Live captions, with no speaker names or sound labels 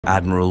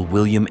Admiral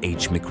William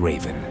H.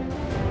 McRaven.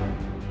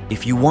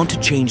 If you want to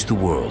change the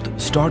world,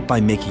 start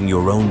by making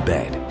your own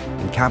bed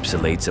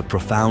encapsulates a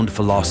profound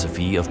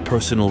philosophy of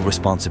personal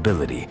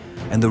responsibility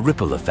and the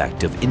ripple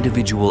effect of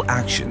individual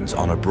actions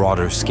on a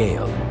broader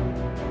scale.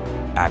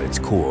 At its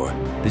core,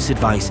 this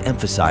advice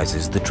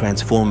emphasizes the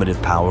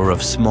transformative power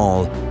of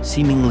small,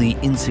 seemingly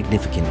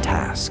insignificant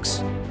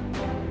tasks.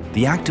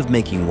 The act of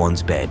making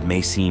one's bed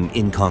may seem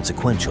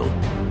inconsequential,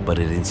 but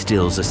it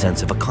instills a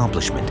sense of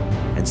accomplishment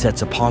and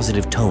sets a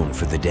positive tone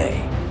for the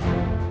day.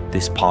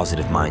 This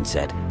positive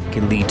mindset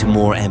can lead to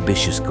more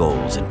ambitious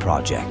goals and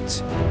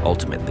projects,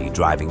 ultimately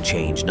driving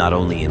change not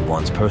only in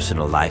one's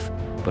personal life,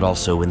 but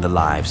also in the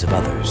lives of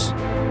others.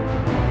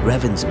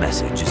 McRaven's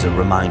message is a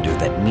reminder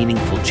that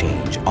meaningful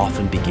change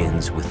often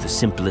begins with the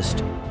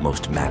simplest,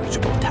 most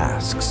manageable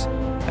tasks,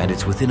 and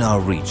it's within our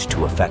reach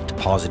to effect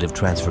positive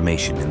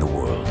transformation in the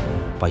world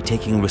by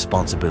taking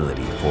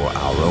responsibility for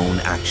our own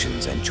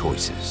actions and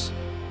choices.